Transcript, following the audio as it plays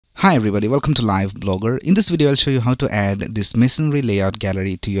Hi everybody, welcome to Live Blogger. In this video I'll show you how to add this Masonry layout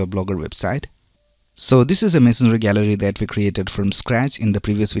gallery to your Blogger website. So this is a Masonry gallery that we created from scratch in the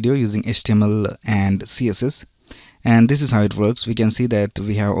previous video using HTML and CSS, and this is how it works. We can see that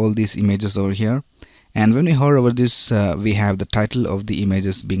we have all these images over here, and when we hover over this we have the title of the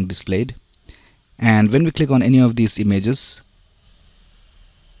images being displayed, and when we click on any of these images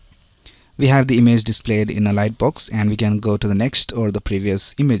we have the image displayed in a light box, and we can go to the next or the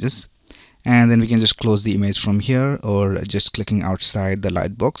previous images, and then we can just close the image from here or just clicking outside the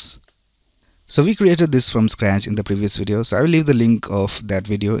light box. So we created this from scratch in the previous video, so I will leave the link of that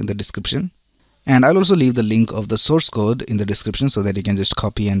video in the description, and I'll also leave the link of the source code in the description so that you can just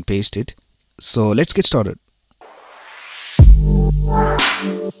copy and paste it. So let's get started.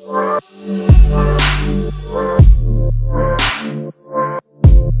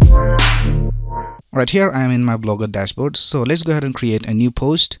 Right, here I am in my Blogger dashboard. So let's go ahead and create a new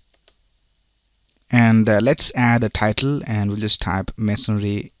post, and let's add a title, and we'll just type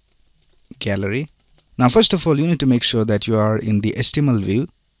Masonry gallery. Now first of all, you need to make sure that you are in the HTML view.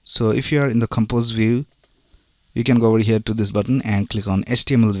 So if you are in the compose view, you can go over here to this button and click on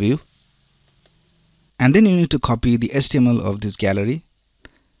HTML view, and then you need to copy the HTML of this gallery.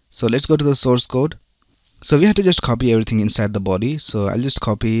 So let's go to the source code. So we have to just copy everything inside the body. So I'll just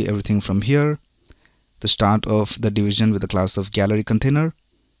copy everything from here, the start of the division with the class of gallery container,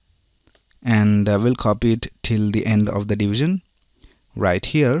 and we'll copy it till the end of the division right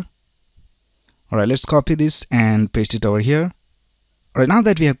here. Alright, let's copy this and paste it over here. Alright, now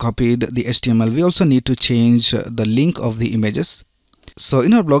that we have copied the HTML, we also need to change the link of the images. So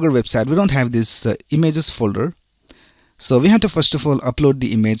in our Blogger website we don't have this images folder, so we have to first of all upload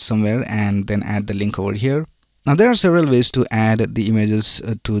the image somewhere and then add the link over here. Now there are several ways to add the images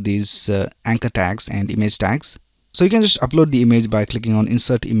to these anchor tags and image tags. So you can just upload the image by clicking on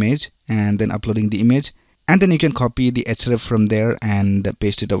insert image and then uploading the image, and then you can copy the href from there and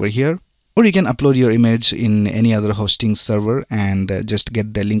paste it over here, or you can upload your image in any other hosting server and just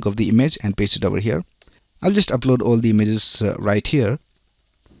get the link of the image and paste it over here. I'll just upload all the images right here.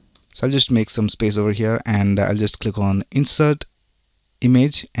 So I'll just make some space over here, and I'll just click on insert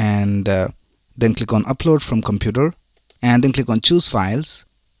image, and then click on upload from computer, and then click on choose files.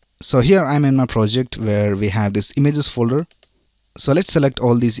 So here I'm in my project where we have this images folder. So let's select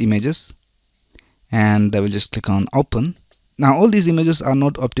all these images, and I will just click on open. Now all these images are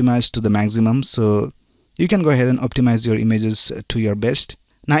not optimized to the maximum, so you can go ahead and optimize your images to your best.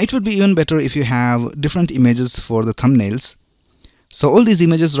 Now it would be even better if you have different images for the thumbnails. So all these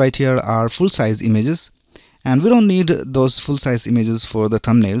images right here are full-size images, and we don't need those full-size images for the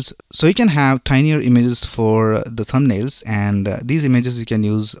thumbnails. So you can have tinier images for the thumbnails, and these images you can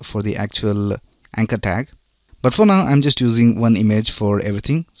use for the actual anchor tag. But for now I'm just using one image for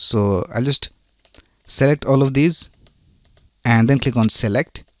everything. So I'll just select all of these and then click on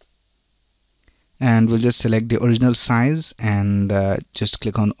select, and we'll just select the original size and just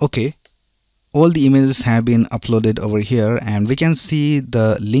click on OK. All the images have been uploaded over here, and we can see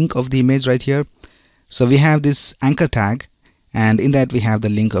the link of the image right here. So we have this anchor tag, and in that we have the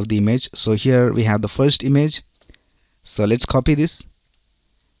link of the image. So here we have the first image. So let's copy this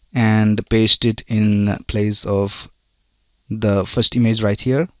and paste it in place of the first image right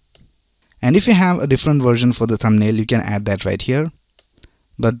here. And if you have a different version for the thumbnail, you can add that right here,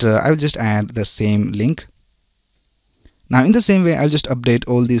 but I will just add the same link. Now in the same way I'll just update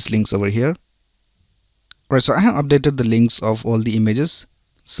all these links over here. Right, so I have updated the links of all the images.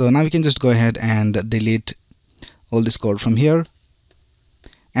 So now we can just go ahead and delete all this code from here,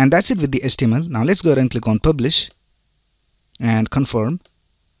 and that's it with the HTML. Now let's go ahead and click on publish and confirm.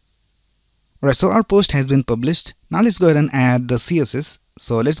 Alright, so our post has been published. Now let's go ahead and add the CSS.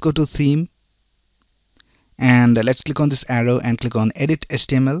 So let's go to theme, and let's click on this arrow and click on edit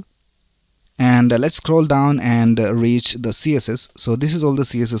HTML, and let's scroll down and reach the CSS. So this is all the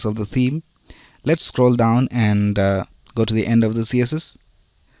CSS of the theme. Let's scroll down and go to the end of the CSS.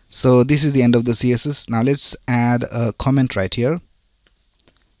 So this is the end of the CSS. Now let's add a comment right here.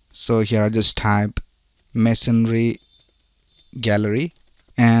 So here I'll just type Masonry gallery,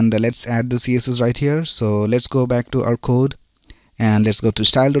 and let's add the CSS right here. So let's go back to our code and let's go to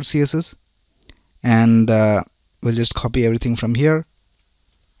style.css, and we'll just copy everything from here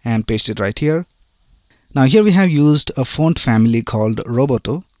and paste it right here. Now here we have used a font family called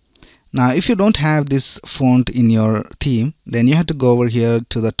Roboto. Now if you don't have this font in your theme, then you have to go over here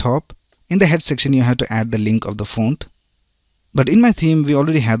to the top. In the head section you have to add the link of the font. But in my theme we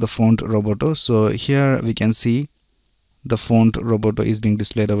already have the font Roboto, so here we can see the font Roboto is being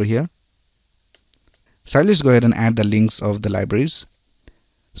displayed over here. So I'll just go ahead and add the links of the libraries.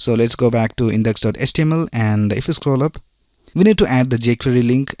 So let's go back to index.html, and if you scroll up, we need to add the jQuery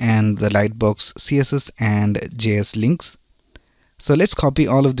link and the lightbox CSS and JS links. So let's copy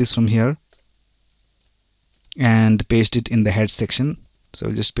all of this from here and paste it in the head section. So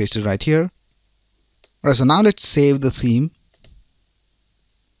we'll just paste it right here. Alright, so now let's save the theme,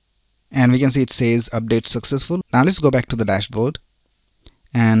 and we can see it says update successful. Now let's go back to the dashboard,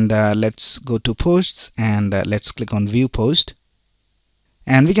 and let's go to posts, and let's click on view post,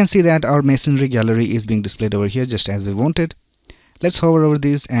 and we can see that our Masonry gallery is being displayed over here just as we wanted. Let's hover over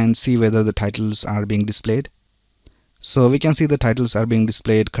this and see whether the titles are being displayed. So we can see the titles are being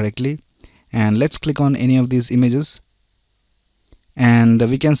displayed correctly, and let's click on any of these images, and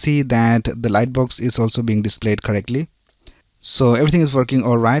we can see that the lightbox is also being displayed correctly. So everything is working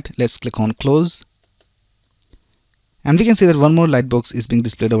all right. Let's click on close, and we can see that one more lightbox is being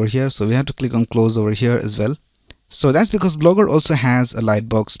displayed over here, so we have to click on close over here as well. So that's because Blogger also has a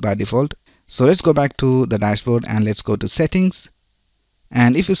lightbox by default. So let's go back to the dashboard and let's go to settings,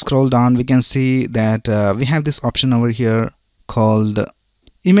 and if you scroll down, we can see that we have this option over here called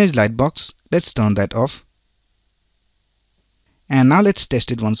image lightbox. Let's turn that off, and now let's test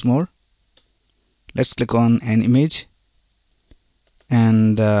it once more. Let's click on an image,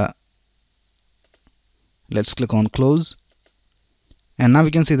 and let's click on close, and now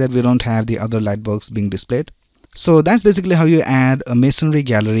we can see that we don't have the other lightbox being displayed. So that's basically how you add a Masonry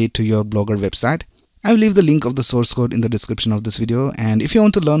gallery to your Blogger website. I will leave the link of the source code in the description of this video, and if you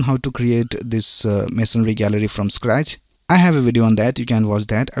want to learn how to create this Masonry gallery from scratch, I have a video on that. You can watch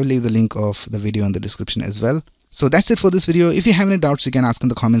that. I will leave the link of the video in the description as well. So that's it for this video. If you have any doubts, you can ask in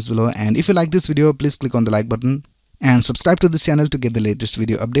the comments below, and if you like this video, please click on the like button and subscribe to this channel to get the latest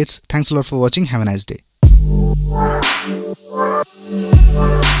video updates. Thanks a lot for watching. Have a nice day.